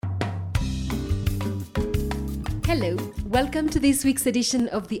Hello, welcome to this week's edition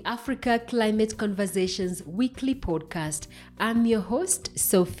of the Africa Climate Conversations weekly podcast. I'm your host,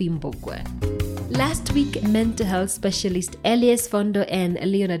 Sophie Mbogwe. Last week, mental health specialist Elias Fondo and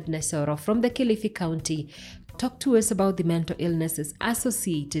Leonard Nasoro from the Kilifi County talked to us about the mental illnesses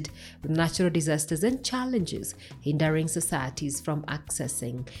associated with natural disasters and challenges hindering societies from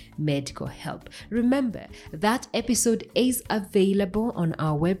accessing medical help. Remember, that episode is available on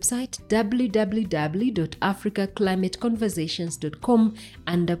our website, www.africaclimateconversations.com,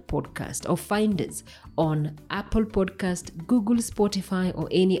 under podcast, or find us on Apple Podcast, Google, Spotify, or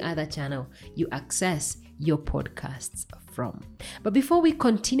any other channel you access your podcasts from. But before we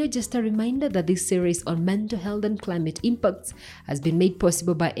continue, just a reminder that this series on mental health and climate impacts has been made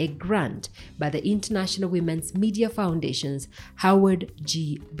possible by a grant by the International Women's Media Foundation's Howard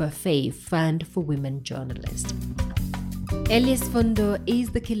G. Buffett Fund for Women Journalists. Elias Fondo is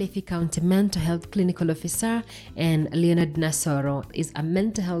the Kilifi County Mental Health Clinical Officer, and Leonard Nasoro is a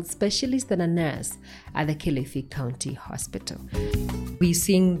mental health specialist and a nurse at the Kilifi County Hospital. We're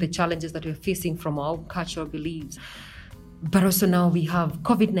seeing the challenges that we're facing from our cultural beliefs, but also now we have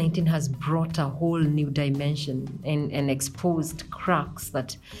COVID-19 has brought a whole new dimension and exposed cracks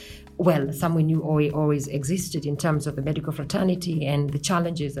that, well, some we knew always existed in terms of the medical fraternity and the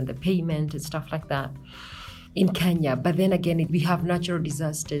challenges and the payment and stuff like that in Kenya. But then again, we have natural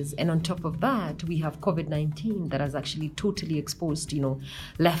disasters, and on top of that, we have COVID-19 that has actually totally exposed,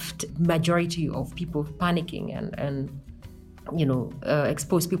 left majority of people panicking and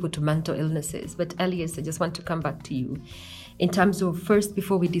expose people to mental illnesses. But Elias, I just want to come back to you in terms of, first,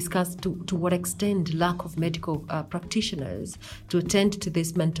 before we discuss to what extent lack of medical practitioners to attend to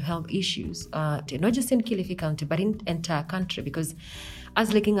these mental health issues, not just in Kilifi County, but in entire country, because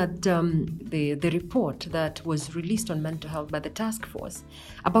as looking at the report that was released on mental health by the task force,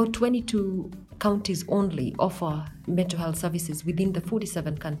 about 22 counties only offer mental health services within the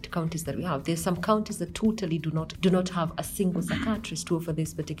 47 counties that we have. There's some counties that totally do not have a single psychiatrist to offer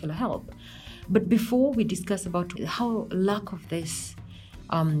this particular help. But before we discuss about how lack of this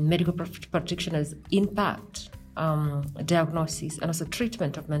medical practitioners impact diagnosis and also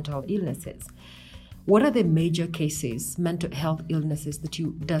treatment of mental health illnesses, what are the major cases, mental health illnesses,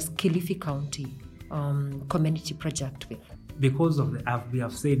 does Kilifi County Community Project with? Because of we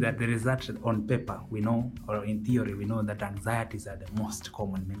have said that the result on paper, we know, or in theory, we know that anxieties are the most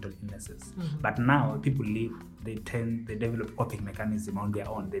common mental illnesses. Mm-hmm. But now people they develop coping mechanism on their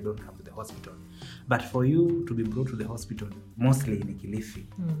own. They don't come to the hospital. But for you to be brought to the hospital, mostly in Kilifi,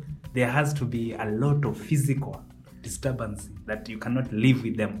 there has to be a lot of physical disturbance that you cannot live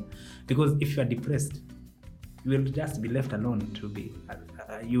with them. Because if you are depressed, you will just be left alone to be.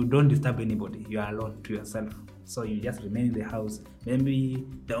 You don't disturb anybody. You are alone to yourself. So you just remain in the house. Maybe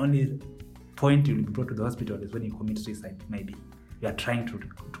the only point you'll be brought to the hospital is when you commit suicide. Maybe you are trying to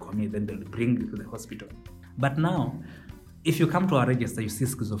commit, then they'll bring you to the hospital. But now, if you come to our register, you see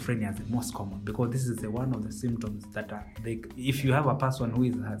schizophrenia as the most common, because this is one of the symptoms that are. If you have a person who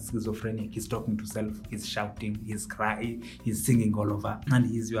has schizophrenia, he's talking to self, he's shouting, he's crying, he's singing all over, and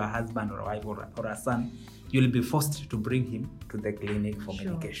he's your husband or wife or a son, you'll be forced to bring him to the clinic for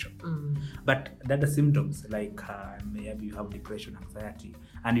medication. But the other symptoms, like maybe you have depression, anxiety,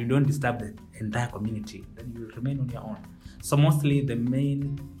 and you don't disturb the entire community, then you will remain on your own. So mostly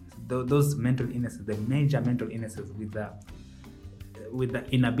those mental illnesses, the major mental illnesses with the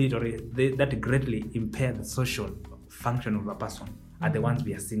inability that greatly impair the social function of a person are the ones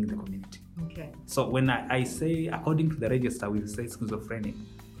we are seeing in the community. Okay. So when I say, according to the register, we say schizophrenia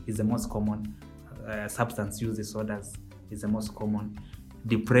is the most common. Substance use disorders is the most common.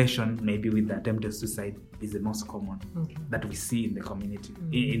 Depression, maybe with the attempted suicide, is the most common that we see in the community,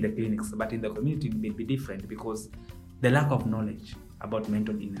 in the clinics. But in the community, it may be different because the lack of knowledge about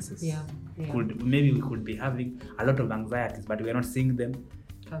mental illnesses. Maybe we could be having a lot of anxieties, but we are not seeing them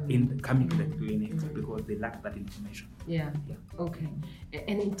coming to the clinics because they lack that information. Yeah. Okay.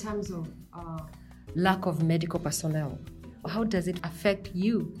 And in terms of lack of medical personnel, how does it affect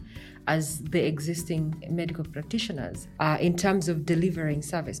you as the existing medical practitioners in terms of delivering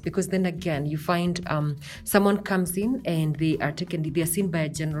service? Because then again, you find someone comes in and they are seen by a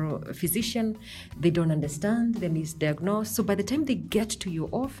general physician, they don't understand, they misdiagnose. So by the time they get to your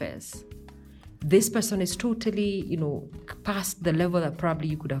office, this person is totally, past the level that probably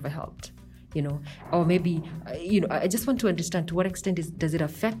you could have helped. Or maybe, I just want to understand to what extent does it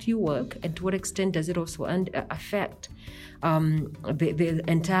affect your work, and to what extent does it also affect the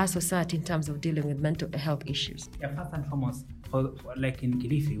entire society in terms of dealing with mental health issues? Yeah, first and foremost, like in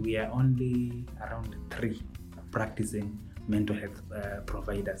Kilifi, we are only around 3 practicing mental health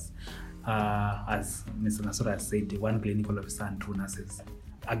providers. as Mr. Nasura has said, 1 clinical officer and 2 nurses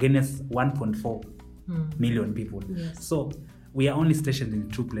against 1.4 million people. Yes. So we are only stationed in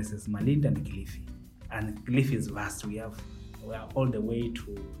 2 places, Malindi and Kilifi. And Kilifi is vast. We are all the way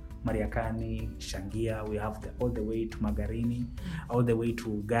to Mariakani, Shangia. We have all the way to Magarini, all the way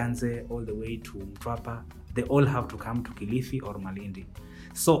to Ganze, all the way to Mtwapa. They all have to come to Kilifi or Malindi.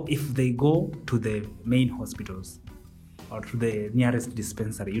 So if they go to the main hospitals or to the nearest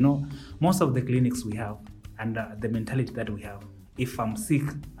dispensary, most of the clinics we have and the mentality that we have, if I'm sick,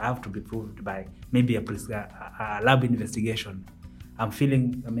 I have to be proved by maybe a lab investigation. I'm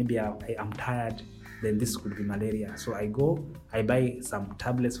feeling maybe I'm tired, then this could be malaria. So I go, I buy some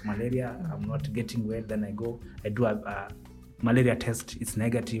tablets for malaria. I'm not getting well. Then I go, I do a malaria test. It's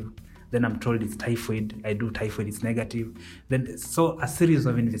negative. Then I'm told it's typhoid. I do typhoid. It's negative. Then so a series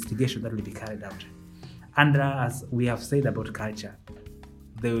of investigations that will be carried out. And as we have said about culture,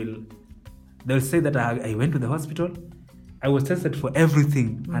 they'll say that I went to the hospital. I was tested for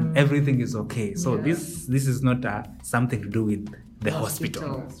everything and everything is okay. So this is not something to do with the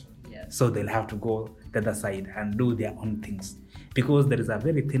hospital. Yes. So they'll have to go the other side and do their own things, because there is a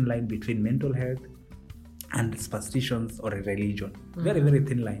very thin line between mental health and superstitions or a religion. Very, very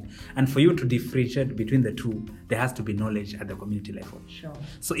thin line. And for you to differentiate between the two, there has to be knowledge at the community level. Sure.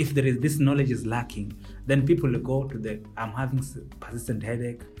 So if there is this knowledge is lacking, then people will go to I'm having persistent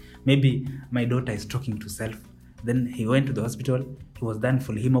headache. Maybe my daughter is talking to self. Then he went to the hospital. He was done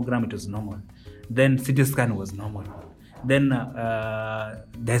full hemogram. It was normal. Then CT scan was normal. Then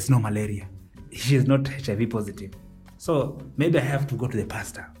there's no malaria. She is not HIV positive. So maybe I have to go to the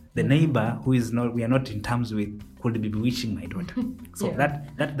pastor. The neighbor who is not, we are not in terms with, could be bewitching my daughter. So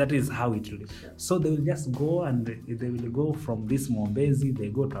that is how it will be. So they will just go and they will go from this Mwombezi, they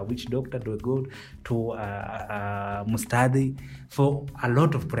go to a witch doctor, they go to Mustadi for a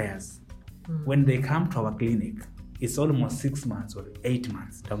lot of prayers. When they come to our clinic, it's almost 6 months or 8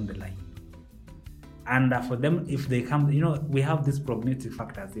 months down the line. And for them, if they come, we have these prognostic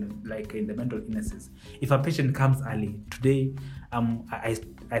factors in the mental illnesses. If a patient comes early, today,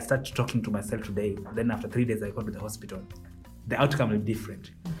 I start talking to myself today, then after 3 days I go to the hospital, the outcome will be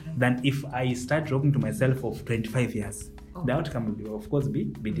different than if I start talking to myself of 25 years. The outcome will, of course, be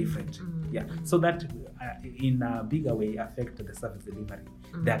different. Yeah. So that in a bigger way affect the service delivery,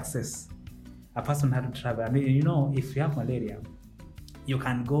 the access. A person had to travel. If you have malaria, you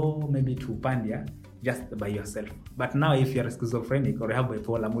can go maybe to Pandya just by yourself. But now if you're schizophrenic or you have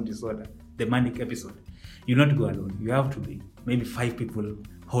bipolar mood disorder, the manic episode, you not go alone. You have to be maybe 5 people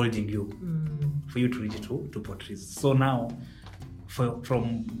holding you for you to reach to Port Reitz. So now,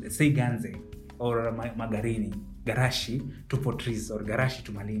 from say Ganze or Magarini, Garashi to Port Reitz or Garashi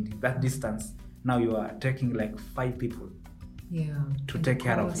to Malindi, that distance, now you are taking 5 people to take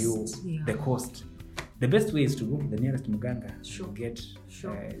care of you, the cost. The best way is to go to the nearest Muganga.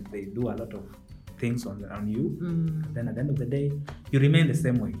 They do a lot of things on you. Then at the end of the day, you remain the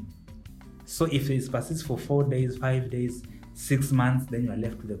same way. So if it persists for 4 days, 5 days, 6 months, then you are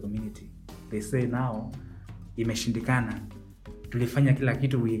left to the community. They say now, imeshindikana. Tulifanya kila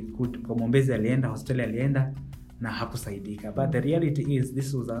kitu we could. Kwa Mwombezi alienda, hospitali alienda, na hakusaidika. But the reality is,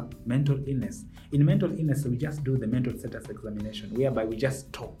 this was a mental illness. In mental illness, we just do the mental status examination, whereby we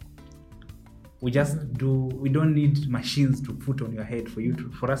just talk. We just do. We don't need machines to put on your head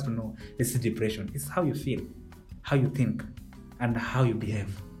for us to know this is depression. It's how you feel, how you think, and how you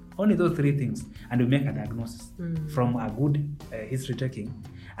behave. Only those 3 things, and we make a diagnosis from a good history taking.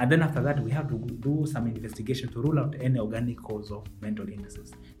 And then after that, we have to do some investigation to rule out any organic cause of mental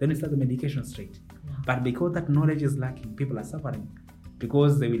illnesses. Then we start the medication straight. But because that knowledge is lacking, people are suffering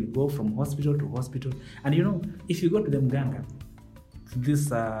because they will go from hospital to hospital. And if you go to the Mganga, these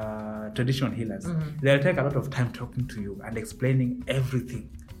traditional healers, they'll take a lot of time talking to you and explaining everything.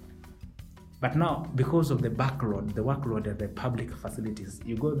 But now, because of the workload at the public facilities,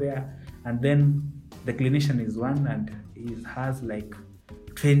 you go there and then the clinician is one and he has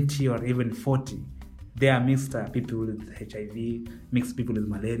 20 or even 40. They are mixed people with HIV, mixed people with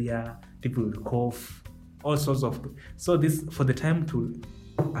malaria, people with cough, all sorts of. So this, for the time to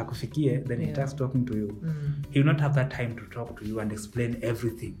akufikie, then he starts talking to you. He will not have that time to talk to you and explain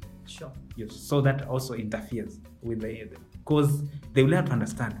everything. Sure. Yes. So that also interferes with because they will have to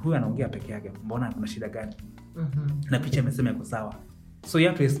understand huyu anaongea peke yake, mbona kuna shida gani? Na picha imesema iko sawa. So you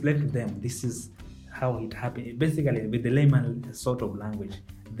have to explain to them this is how it happened, basically with the layman sort of language.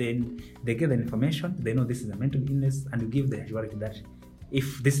 Then they get the information, they know this is a mental illness, and you give the assurance that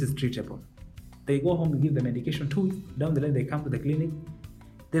if this is treatable, they go home and give the medication. 2 weeks down the line, they come to the clinic.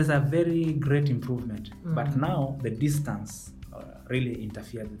 There's a very great improvement. But now the distance really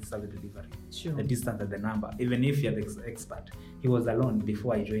interfered with service delivery. Sure. The distance and the number. Even if you're the expert, he was alone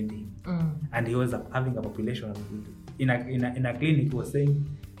before I joined him. And he was having a population of, in a clinic, he was saying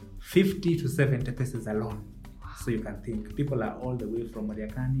 50 to 70 cases alone. So you can think, people are all the way from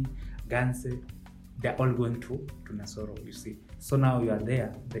Mariakani, Ganse, they're all going to Nasoro, you see. So now you are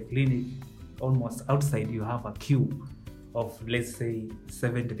there, the clinic, almost outside, you have a queue of, let's say,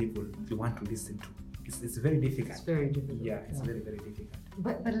 70 people you want to listen to. It's very difficult. It's very difficult. Yeah, it's very, very difficult.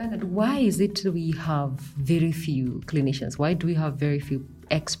 But Leonard, why is it we have very few clinicians? Why do we have very few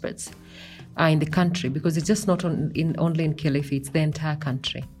experts in the country? Because it's just not only in Kilifi, it's the entire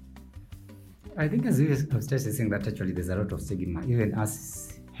country. I think as we have started saying that actually there's a lot of stigma. Even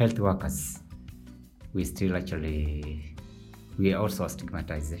as health workers, we are also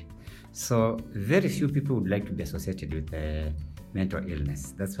stigmatized. So very few people would like to be associated with mental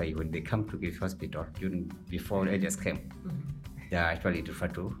illness. That's why when they come to Kilifi Hospital before AGS came, they are actually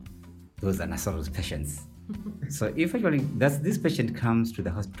referred to those are Nasoro's patients. So if actually this patient comes to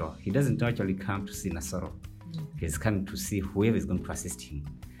the hospital, he doesn't actually come to see Nasoro. He's coming to see whoever is going to assist him.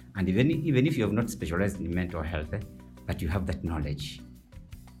 And even if you have not specialized in mental health, but you have that knowledge,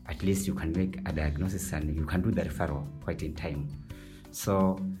 at least you can make a diagnosis and you can do the referral quite in time.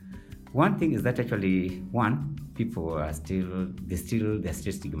 So one thing is that actually, people are still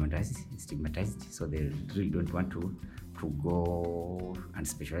stigmatized, so they really don't want to go and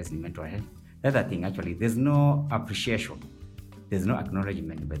specialize in mental health. The other thing, actually, there's no appreciation, there's no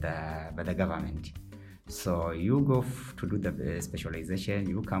acknowledgement by the government. So you go to do the specialization,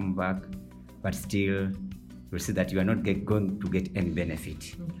 you come back, but still you'll see that you are not going to get any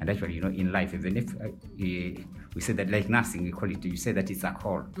benefit. And actually, in life, even if we say that like nursing, we call it, you say that it's a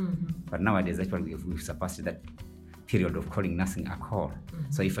call. But nowadays, actually, we've surpassed that period of calling nursing a call.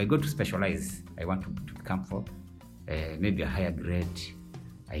 So if I go to specialize, I want to come for maybe a higher grade,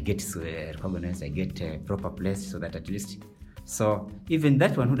 I get recognized, I get a proper place so that at least, so even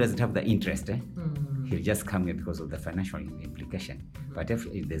that one who doesn't have the interest, he'll just come here because of the financial implication. But if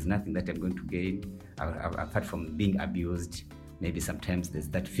there's nothing that I'm going to gain, apart from being abused, maybe sometimes there's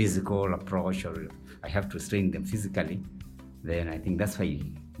that physical approach or I have to strain them physically, then I think that's why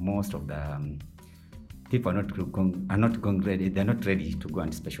most of the people are not ready. They're not ready to go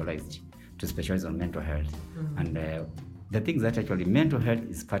and specialize on mental health. And the thing is that actually mental health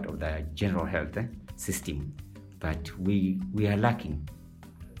is part of the general health system, but we are lacking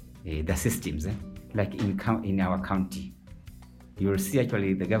the systems. Like in our county, you will see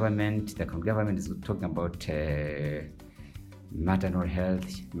actually the government is talking about maternal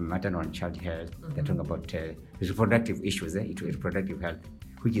and child health. They're talking about reproductive issues, reproductive health,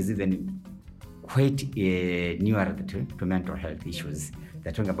 which is even quite newer to mental health issues.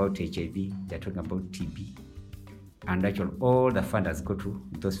 They're talking about HIV, they're talking about TB. And actually all the funders go to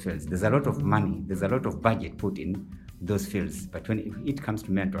those fields. There's a lot of money, there's a lot of budget put in those fields. But when it comes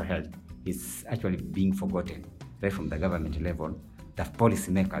to mental health, it's actually being forgotten right from the government level, the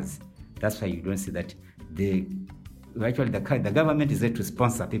policy makers. That's why you don't see that the government is there to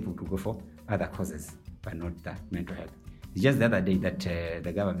sponsor people to go for other causes, but not the mental health. It's just the other day that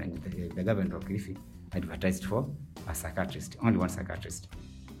the government of Kilifi advertised for a psychiatrist, only one psychiatrist.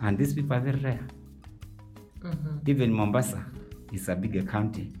 And these people are very rare. Even Mombasa is a bigger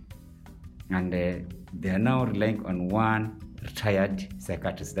county, and they are now relying on one retired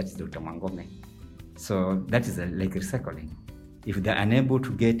psychiatrist, that is Dr. Mangome. So that is like recycling. If they're unable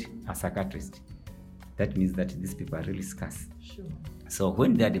to get a psychiatrist, that means that these people are really scarce. Sure. So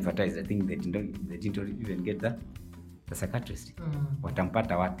when they advertised, I think they didn't even get the psychiatrist.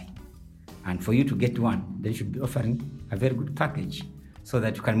 Watampata wapi? And for you to get one, they should be offering a very good package so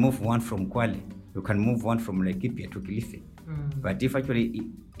that you can move one from Kwale, you can move one from Laikipia to Kilifi. But if actually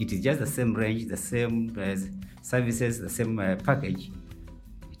it is just the same range, the same services, the same package,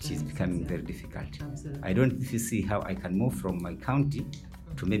 it is becoming very difficult. Absolutely. I don't see how I can move from my county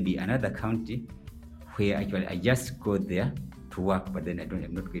to maybe another county where actually I just go there to work, but then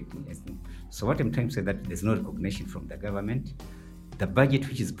I'm not getting anything. So what I'm trying to say that there's no recognition from the government. The budget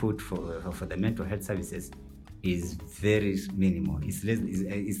which is put for the mental health services is very minimal. It's less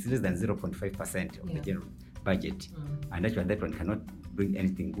than 0.5% of the general budget. And actually that one cannot bring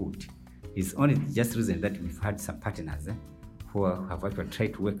anything good. It's only just reason that we've had some partners who have actually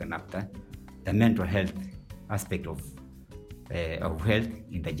tried to work on after the mental health aspect of health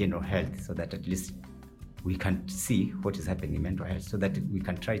in the general health, so that at least we can see what is happening in mental health, so that we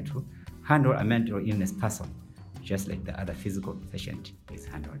can try to handle a mental illness person just like the other physical patient is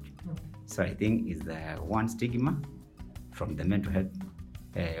handled. So I think is the one stigma from the mental health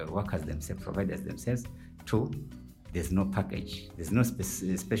workers themselves, providers themselves, to there's no package, there's no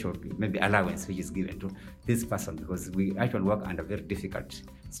special maybe allowance which is given to this person, because we actually work under very difficult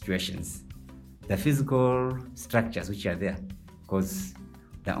situations. The physical structures which are there, because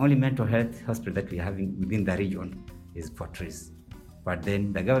the only mental health hospital that we are having within the region is Fortress. But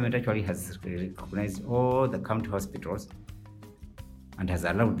then the government actually has recognized all the county hospitals and has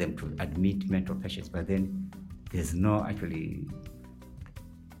allowed them to admit mental patients. But then there's no actually,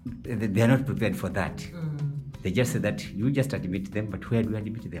 they are not prepared for that. They just say that you just admit them, but where do you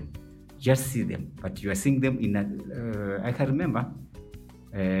admit them? Just see them. But you are seeing them in a, I can remember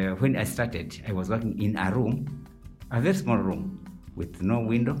when I started, I was working in a room, a very small room with no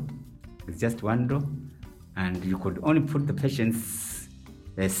window, with just one door, and you could only put the patient's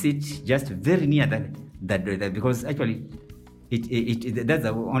seat just very near that because actually that's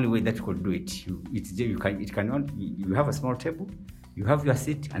the only way that you could do it. You have a small table, you have your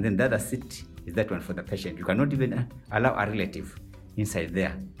seat, and then the other seat is that one for the patient. You cannot even allow a relative inside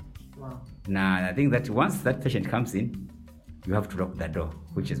there. Wow. Now I think that once that patient comes in, you have to lock the door,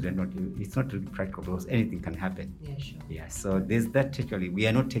 which is it's not really practical because anything can happen. Yeah, sure. Yeah, so there's that actually we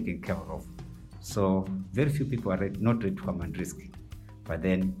are not taken care of. So very few people are not ready to come and risk. But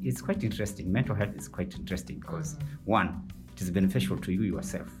then it's quite interesting. Mental health is quite interesting because one, it is beneficial to you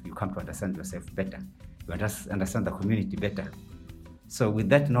yourself. You come to understand yourself better. You understand the community better. So with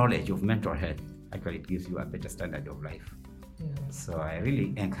that knowledge of mental health, actually it gives you a better standard of life. Yeah. So I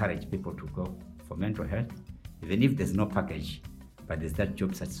really encourage people to go for mental health, even if there's no package, but there's that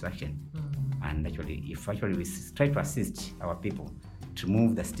job satisfaction. And actually, if actually we try to assist our people to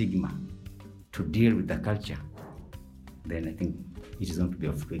remove the stigma, to deal with the culture, then I think it is going to be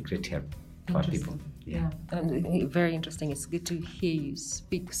of great help to our people. Yeah, and very interesting. It's good to hear you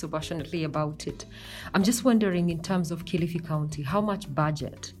speak so passionately about it. I'm just wondering, in terms of Kilifi County, how much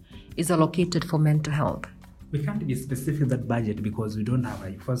budget is allocated for mental health? We can't be specific that budget because we don't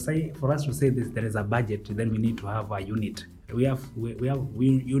have for us to say this there is a budget, then we need to have a unit. We have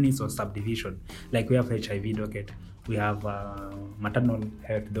units or subdivision, like we have HIV docket, we have maternal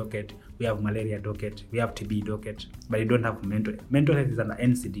health docket, we have malaria docket, we have TB docket, but you don't have mental health is an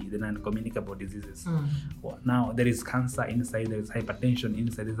NCD, the non-communicable diseases. Well, now there is cancer inside, there is hypertension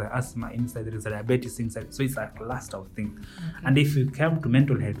inside, there is asthma inside, there is diabetes inside, so it's a cluster of things. And if you come to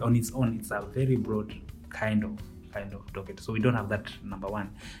mental health on its own, it's a very broad kind of docket. So we don't have that, number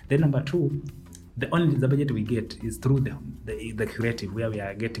one. Then number two, the budget we get is through the curative, where we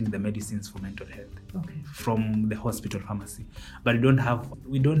are getting the medicines for mental health from the hospital pharmacy. But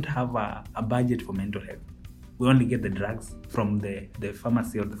we don't have a budget for mental health. We only get the drugs from the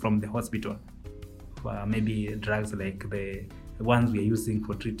pharmacy or from the hospital. Maybe drugs like the ones we are using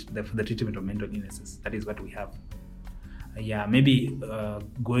for the treatment of mental illnesses. That is what we have. Yeah, maybe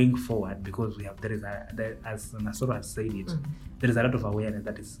going forward, because as Nasoro has said it, there is a lot of awareness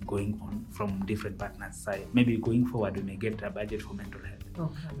that is going on from different partners' side. Maybe going forward, we may get a budget for mental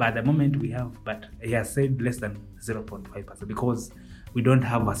health. But at the moment we have, but he has said less than 0.5% because we don't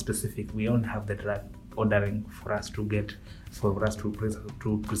have a specific, we don't have the drug ordering for us to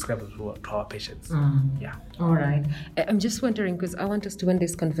prescribe to our patients. Yeah. All right. I'm just wondering, because I want us to end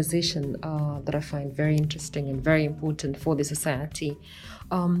this conversation that I find very interesting and very important for the society.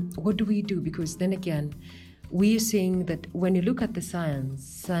 What do we do? Because then again, we are saying that when you look at the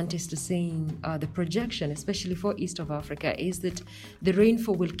scientists are saying the projection, especially for East of Africa, is that the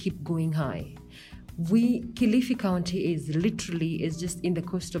rainfall will keep going high. Kilifi County is just in the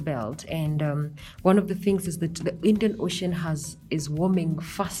coastal belt, and one of the things is that the Indian Ocean is warming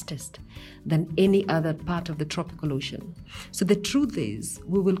fastest than any other part of the tropical ocean. So the truth is,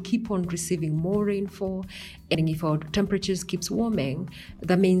 we will keep on receiving more rainfall, and if our temperatures keeps warming,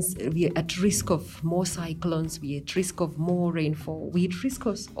 that means we're at risk of more cyclones, we're at risk of more rainfall, we're at risk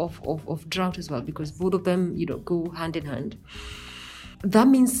of drought as well, because both of them, go hand in hand. That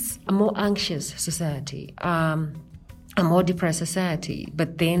means a more anxious society, a more depressed society.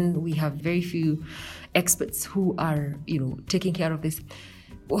 But then we have very few experts who are, taking care of this.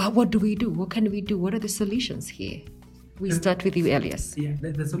 What do we do? What can we do? What are the solutions here? We start with you, Elias. Yeah,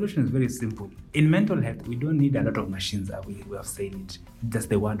 the solution is very simple. In mental health, we don't need a lot of machines. We have said it. Just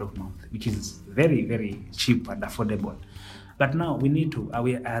the word of mouth, which is very, very cheap and affordable. But now we need to,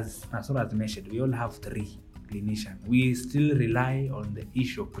 as Nasoro has mentioned, we all have 3 clinician. We still rely on the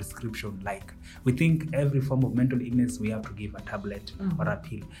issue of prescription. Like, we think every form of mental illness we have to give a tablet or a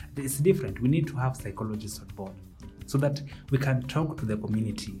pill. It's different. We need to have psychologists on board so that we can talk to the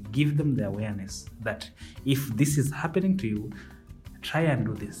community, give them the awareness that if this is happening to you, try and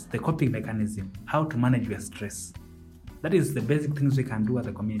do this. The coping mechanism, how to manage your stress. That is the basic things we can do as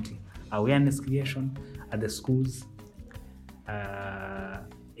a community. Awareness creation at the schools,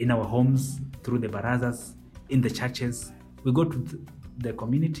 in our homes, through the barazas, in the churches. We go to the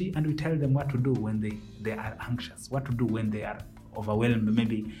community and we tell them what to do when they are anxious, what to do when they are overwhelmed,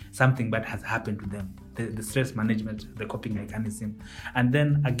 maybe something bad has happened to them, the stress management, the coping mechanism. And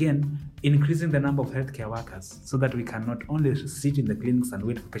then again, increasing the number of healthcare workers so that we can not only sit in the clinics and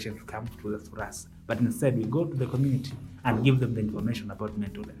wait for patients to come to us, but instead we go to the community and give them the information about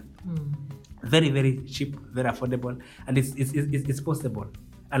mental health. Very, very cheap, very affordable, and it's possible.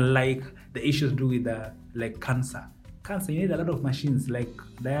 Unlike the issues do with like cancer, you need a lot of machines like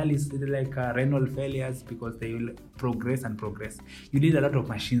dialysis, like renal failures, because they will progress. You need a lot of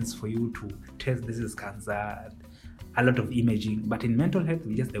machines for you to test this is cancer, a lot of imaging. But in mental health,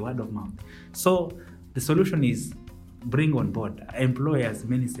 we just the word of mouth. So the solution is bring on board, employ as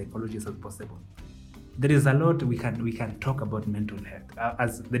many psychologists as possible. There is a lot we can talk about mental health.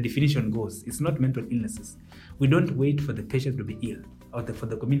 As the definition goes, it's not mental illnesses. We don't wait for the patient to be ill or for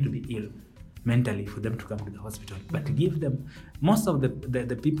the community to be ill mentally for them to come to the hospital, but give them, most of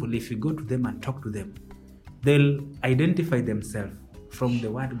the people, if you go to them and talk to them, they'll identify themselves from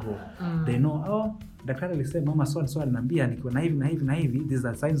the word go. They know, oh, daktari alisema mama so and so ananiambia nikiwa na hivi, these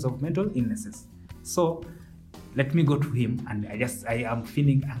are signs of mental illnesses. So let me go to him, and I am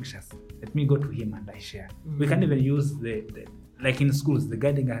feeling anxious. Let me go to him and I share. We can even use the like in schools, the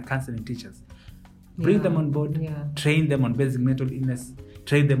guiding and counseling teachers. Bring them on board, train them on basic mental illness,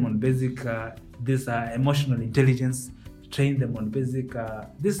 train them on basic emotional intelligence, train them on basic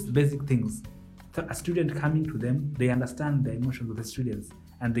these basic things. So a student coming to them, they understand the emotions of the students,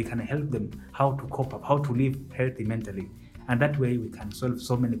 and they can help them how to cope up, how to live healthy mentally. And that way we can solve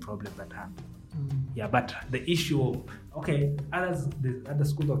so many problems at hand. Yeah, but the issue of, the other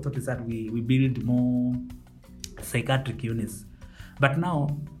schools of thought is that we build more psychiatric units. But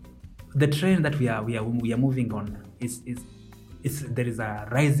now the trend that we are moving on is there is a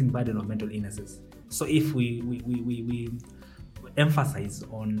rising burden of mental illnesses. So if we emphasize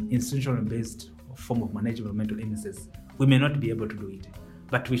on institutional based form of management of mental illnesses, we may not be able to do it.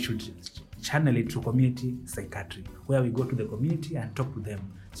 But we should channel it to community psychiatry, where we go to the community and talk to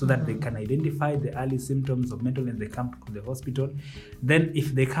them so that they can identify the early symptoms of mental illness. They come to the hospital. Then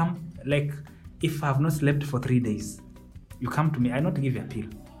if they come, like if I have not slept for 3 days, you come to me, I not give you a pill.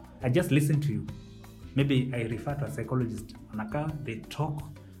 I just listen to you. Maybe I refer to a psychologist. Wanakaa, they talk,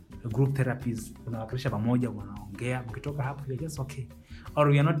 group therapies, unawakilisha pamoja, wanaongea, mkitoka hapo, you're just okay.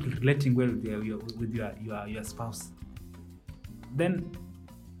 Or you're not relating well with your spouse. Then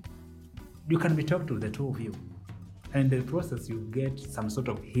you can be talked to, the two of you. And in the process, you get some sort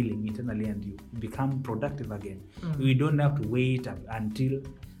of healing internally and you become productive again. You don't have to wait until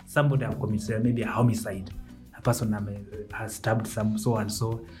somebody has committed maybe a homicide. A person has stabbed some so and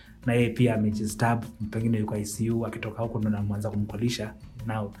so. Na yeye pia amejistab, pengine yuko ICU, akitoka huko ndo naanza kumkolisha.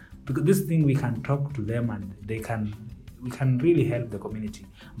 Now, because this thing we can talk to them and we can really help the community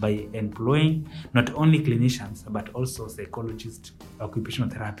by employing not only clinicians but also psychologists, occupational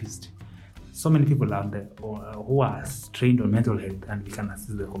therapists. So many people out there who are trained on mental health, and we can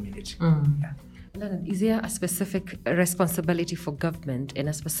assist the community. Yeah. Leonard, is there a specific responsibility for government and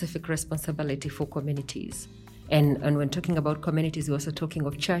a specific responsibility for communities? And when talking about communities, we're also talking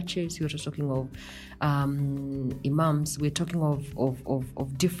of churches, we're also talking of imams, we're talking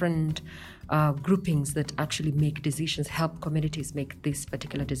of different groupings that actually make decisions, help communities make these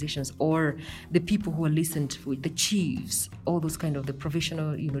particular decisions, or the people who are listened to, the chiefs, all those kind of the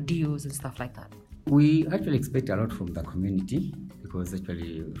provisional, DOs and stuff like that. We actually expect a lot from the community, because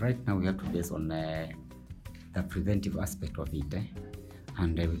actually right now we have to base on the preventive aspect of it.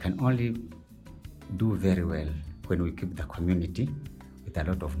 And we can only do very well when we keep the community with a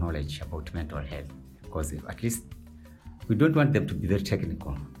lot of knowledge about mental health, because at least we don't want them to be very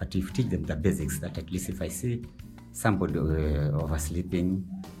technical, but if you teach them the basics, that at least if I see somebody oversleeping,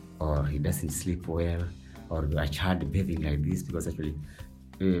 or he doesn't sleep well, or a child behaving like this, because actually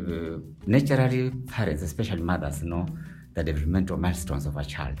naturally parents, especially mothers, know the developmental milestones of a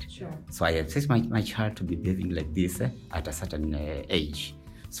child. Sure. So I expect my child to be behaving like this at a certain age.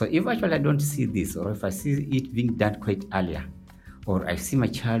 So if actually I don't see this, or if I see it being done quite earlier, or I see my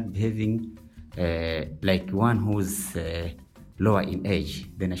child behaving like one who's lower in age,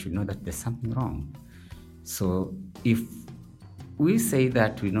 then I should know that there's something wrong. So if we say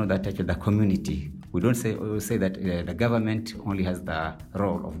that we know that actually the community, we don't say that the government only has the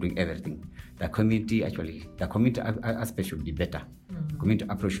role of doing everything. The community aspect should be better. Community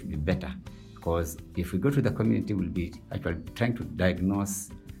approach should be better, because if we go to the community, we'll be actually trying to diagnose,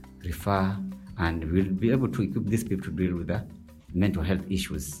 refer, and we'll be able to equip these people to deal with the mental health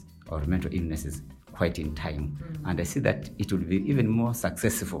issues or mental illnesses quite in time. And I see that it will be even more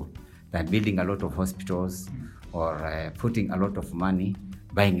successful than building a lot of hospitals or putting a lot of money,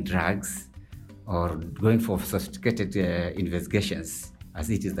 buying drugs, or going for sophisticated investigations, as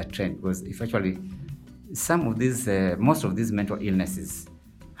it is the trend. Because if actually some of these, most of these mental illnesses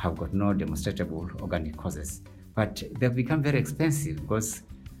have got no demonstrable organic causes, but they've become very expensive because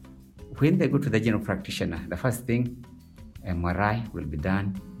when they go to the general practitioner, the first thing, MRI will be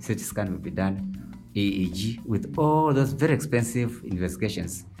done, CT scan will be done, EEG, with all those very expensive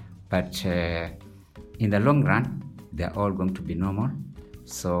investigations. But in the long run, they're all going to be normal.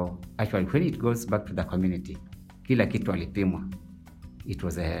 So actually, when it goes back to the community, kila kitu alipimwa, it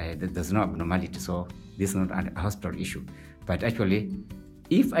was there's no abnormality. So this is not a hospital issue. But actually,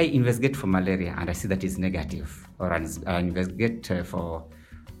 if I investigate for malaria and I see that it's negative, or I investigate for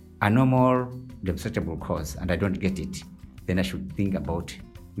a normal demonstrable cause and I don't get it, then I should think about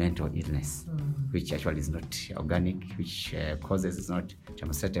mental illness, which actually is not organic, which causes is not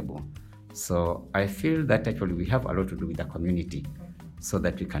demonstrable. So I feel that actually we have a lot to do with the community, so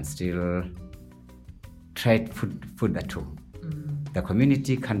that we can still try to put the two. The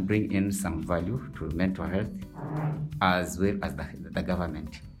community can bring in some value to mental health, as well as the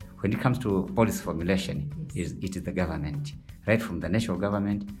government. When it comes to policy formulation, it is the government, right from the national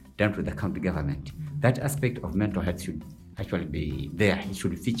government down to the county government. That aspect of mental health should actually be there. It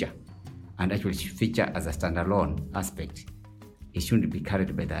should feature, and actually should feature as a standalone aspect. It shouldn't be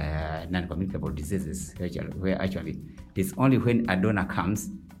carried by the non-communicable diseases, where actually it's only when a donor comes,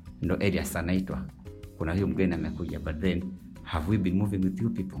 no area sanaitwa, kuna huyu mgeni amekuja, but then have we been moving with you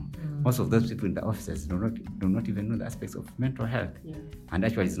people? Most of those people in the offices do not even know the aspects of mental health, and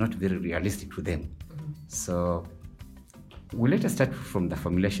actually it's not very realistic to them. So we let us start from the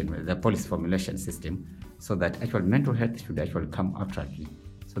formulation, the policy formulation system, so that actually mental health should actually come abstractly,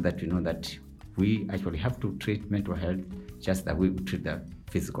 so that we know that we actually have to treat mental health just that we treat the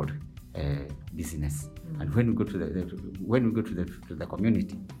physical dizziness. And when we go to the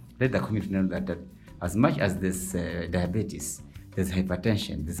community, let the community know that as much as there's diabetes, there's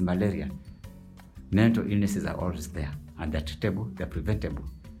hypertension, there's malaria, mental illnesses are always there, and they're treatable, they're preventable.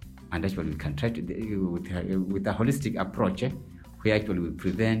 And actually we can try to, with a holistic approach, where actually we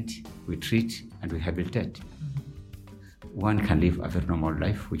prevent, we treat, and we rehabilitate. One can live a very normal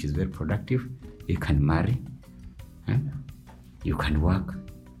life, which is very productive. You can marry, you can work,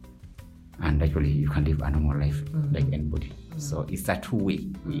 and actually you can live a normal life like anybody. So it's a two-way.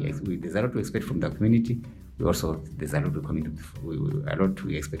 There's a lot to expect from the community. There's a lot to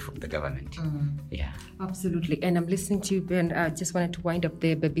expect from the government. Yeah, absolutely. And I'm listening to you, and I just wanted to wind up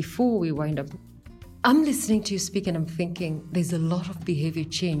there. But before we wind up, I'm listening to you speak, and I'm thinking there's a lot of behavior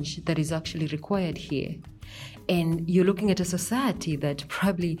change that is actually required here. And you're looking at a society that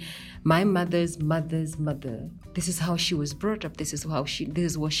probably my mother's mother's mother, this is how she was brought up, this is what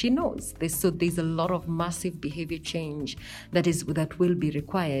she knows. So there's a lot of massive behavior change that will be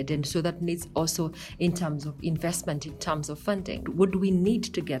required. And so that needs also in terms of investment, in terms of funding. What do we need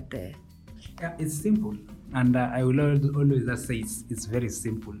to get there? Yeah, it's simple. And I will always just say it's very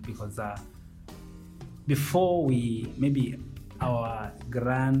simple, because before maybe our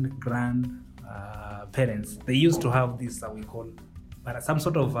grand parents, they used to have this we call some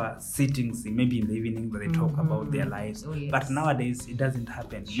sort of sittings, maybe in the evening, where they talk about their lives. Oh, yes. But nowadays it doesn't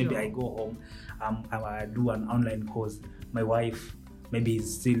happen. Sure. Maybe I go home, I do an online course. My wife maybe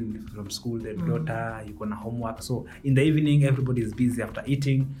is still from school, the daughter, you gonna homework. So in the evening, everybody is busy after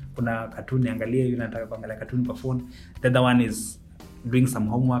eating. Kuna cartoon angalia, you nataka kuangalia cartoon kwa phone. The other one is doing some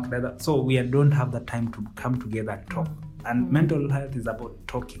homework. So we don't have the time to come together and talk. And mental health is about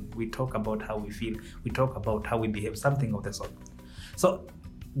talking. We talk about how we feel. We talk about how we behave, something of the sort. So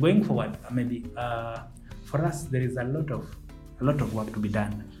going forward, maybe for us there is a lot of work to be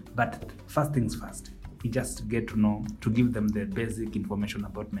done. But first things first, we just get to give them the basic information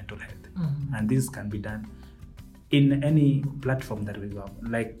about mental health. And this can be done in any platform that we go.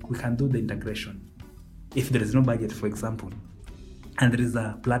 Like we can do the integration. If there is no budget, for example, and there is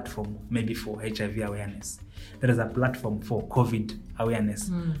a platform maybe for HIV awareness, there is a platform for COVID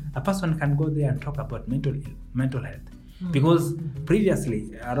awareness. A person can go there and talk about mental health. Because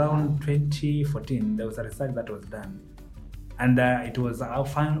previously, around 2014, there was a research that was done. And it was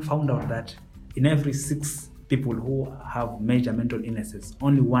found out that in every 6 people who have major mental illnesses,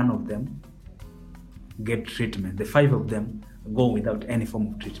 only 1 of them get treatment. The 5 of them go without any form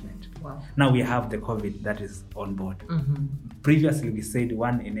of treatment. Wow. Now we have the COVID that is on board. Previously, we said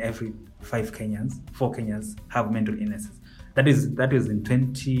 1 in every 4 Kenyans have mental illnesses. That is in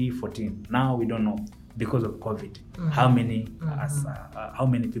 2014. Now we don't know because of COVID. How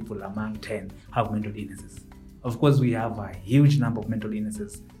many people among 10 have mental illnesses? Of course, we have a huge number of mental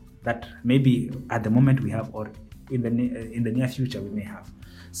illnesses that maybe at the moment we have, or in the near future we may have.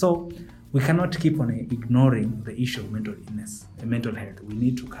 So we cannot keep on ignoring the issue of mental illness and mental health. We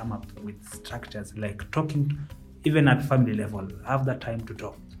need to come up with structures like talking, even at family level. Have that time to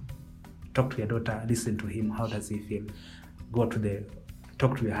talk. Talk to your daughter, listen to him. How does he feel?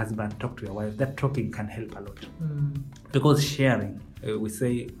 Talk to your husband, talk to your wife. That talking can help a lot. Because sharing, we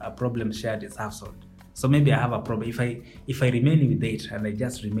say a problem shared is half solved. So maybe I have a problem. If I remain with it and I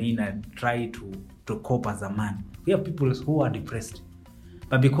just remain and try to cope as a man, we have people who are depressed.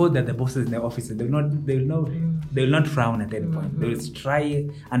 But because they're the bosses in the office, they will not frown at any point. They will try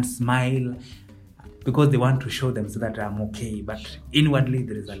and smile because they want to show them so that I'm okay. But inwardly,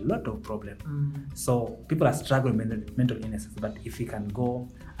 there is a lot of problem. So people are struggling with mental illnesses. But if we can go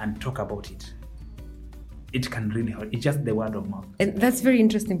and talk about it, it can really help. It's just the word of mouth. And that's very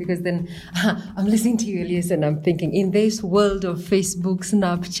interesting, because then I'm listening to you, Elias, and I'm thinking, in this world of Facebook,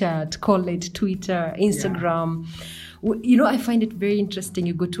 Snapchat, call it Twitter, Instagram, I find it very interesting.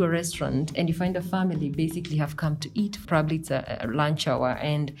 You go to a restaurant and you find a family basically have come to eat. Probably it's a lunch hour,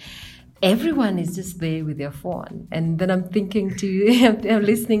 and everyone is just there with their phone. And then I'm thinking to you, I'm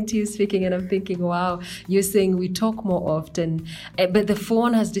listening to you speaking, and I'm thinking, wow, you're saying we talk more often, but the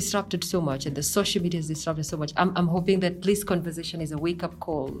phone has disrupted so much, and the social media has disrupted so much. I'm hoping that this conversation is a wake-up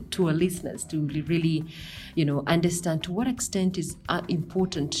call to our listeners to really, understand to what extent is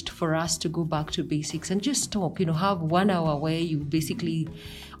important for us to go back to basics and just talk, have 1 hour where you basically,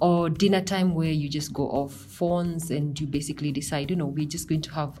 or dinner time where you just go off phones and you basically decide, we're just going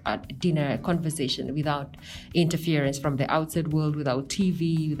to have a dinner conversation without interference from the outside world, without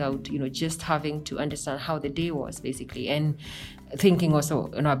TV, without, just having to understand how the day was basically, and thinking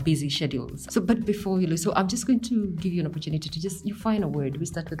also on our busy schedules. So, but before so I'm just going to give you an opportunity to you find a word. We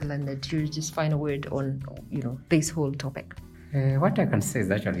start with Leonard. You just find a word on, this whole topic. What I can say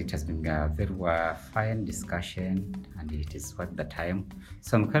is actually it has been a very fine discussion, and it is worth the time.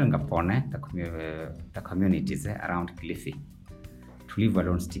 So I'm calling upon the communities around Kilifi to leave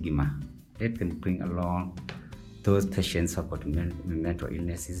alone stigma. Let them bring along those patients who have got mental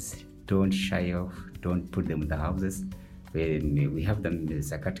illnesses. Don't shy off. Don't put them in the houses. We have them in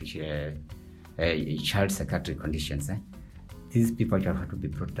psychiatric, child psychiatric conditions. These people have to be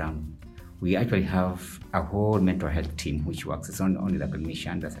brought down. We actually have a whole mental health team which works. It's not only the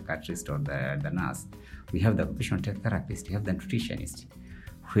clinician, the psychiatrist, or the nurse. We have the occupational therapist, we have the nutritionist.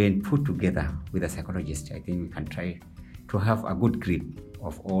 When put together with a psychologist, I think we can try to have a good grip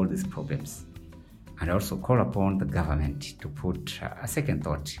of all these problems. And also call upon the government to put a second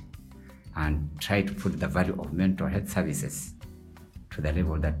thought and try to put the value of mental health services to the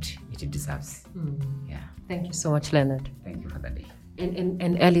level that it deserves. Yeah. Thank you so much, Leonard. Thank you for the day.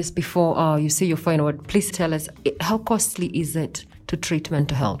 And Elias, before you say your final word, please tell us, how costly is it to treat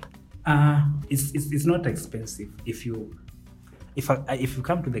mental health? It's not expensive. If you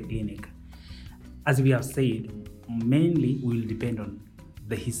come to the clinic, as we have said, mainly will depend on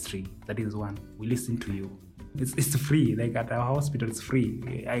the history. That is one. We listen to you. It's free. Like at our hospital, it's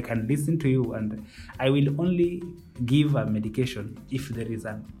free. I can listen to you, and I will only give a medication if there is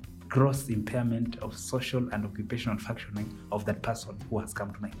a gross impairment of social and occupational functioning of that person who has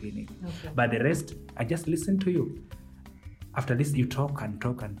come to my clinic. Okay. But the rest, I just listen to you. After this, you talk and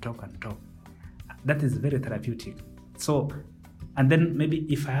talk and talk and talk. That is very therapeutic. So, and then maybe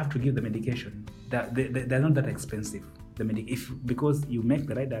if I have to give the medication, they're not that expensive. Because you make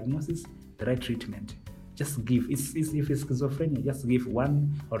the right diagnosis, the right treatment, just give. If it's schizophrenia, just give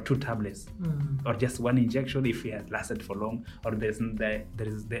 1 or 2 tablets, or just 1 injection if it has lasted for long, or the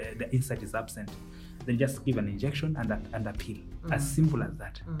insight is absent. Then just give an injection and a pill. As simple as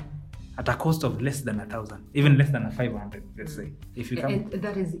that. At a cost of less than 1,000, even less than 500, let's say. If you come, and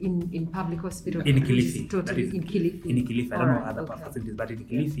that is in public hospital. In Kilifi, totally in Kilifi. In Kilifi, I don't know other facilities, but in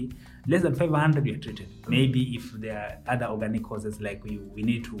Kilifi, less than 500 you are treated. Maybe if there are other organic causes like we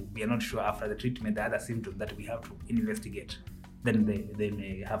are not sure after the treatment, the other symptoms that we have to investigate, then they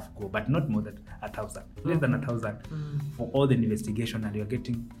may have to go, but not more than 1,000. Less than 1,000 for all the investigation, and you're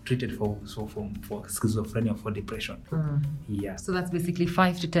getting treated for schizophrenia, for depression. Yeah. So that's basically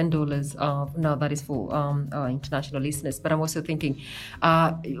 $5 to $10. Now that is for our international listeners. But I'm also thinking,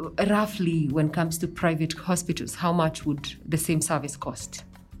 roughly, when it comes to private hospitals, how much would the same service cost?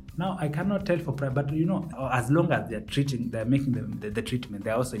 Now, I cannot tell for private, but as long as they're making the treatment,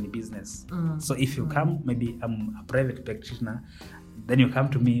 they're also in business. So if you come, maybe I'm a private practitioner, Then you come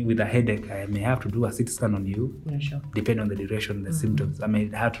to me with a headache. I may have to do a CT scan on you, Yeah, sure. depending on the duration, the symptoms. I may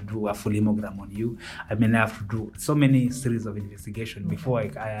have to do a full hemogram on you. I may have to do so many series of investigation before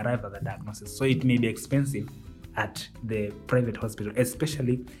I arrive at the diagnosis. So it may be expensive at the private hospital,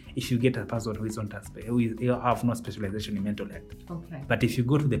 especially if you get a person who is on who have no specialization in mental health. Okay. But if you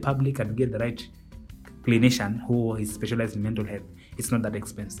go to the public and get the right clinician who is specialized in mental health, it's not that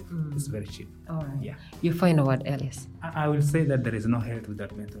expensive. It's very cheap. All right. Yeah. Your final word, Elias. I will say that there is no health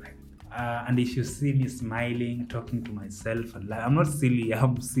without mental health. And if you see me smiling, talking to myself, and I'm not silly,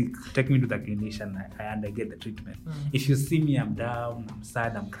 I'm sick, take me to the clinician and I get the treatment. If you see me, I'm down, I'm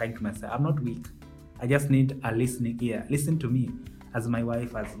sad, I'm crying to myself, I'm not weak. I just need a listening ear. Listen to me as my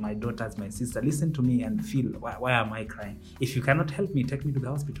wife, as my daughter, as my sister. Listen to me and feel, why am I crying? If you cannot help me, take me to the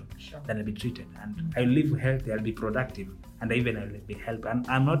hospital. Sure. Then I'll be treated. And I'll live healthy, I'll be productive, and even I'll be helped. And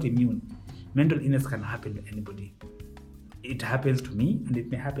I'm not immune. Mental illness can happen to anybody. It happens to me and it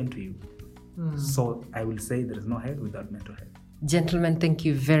may happen to you. So I will say there is no health without mental health. Gentlemen, thank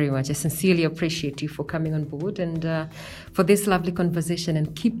you very much. I sincerely appreciate you for coming on board and for this lovely conversation,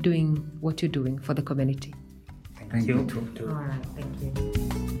 and keep doing what you're doing for the community. Thank you. All right, thank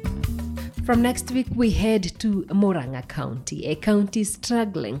you. From next week, we head to Murang'a County, a county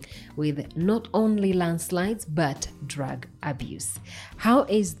struggling with not only landslides but drug abuse. How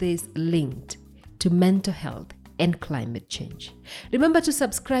is this linked to mental health and climate change? Remember to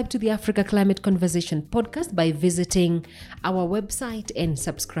subscribe to the Africa Climate Conversation podcast by visiting our website and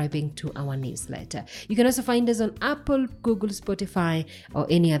subscribing to our newsletter. You can also find us on Apple, Google, Spotify, or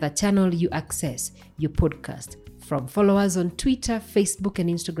any other channel you access your podcast from. Follow us on Twitter, Facebook, and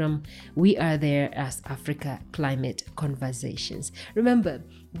Instagram. We are there as Africa Climate Conversations. Remember,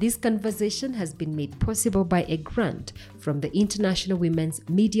 this conversation has been made possible by a grant from the International Women's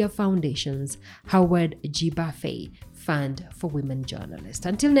Media Foundation's Howard G. Buffett Fund for Women Journalists.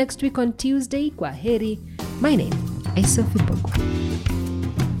 Until next week on Tuesday, kwaheri. My name is Sophie Bogwa.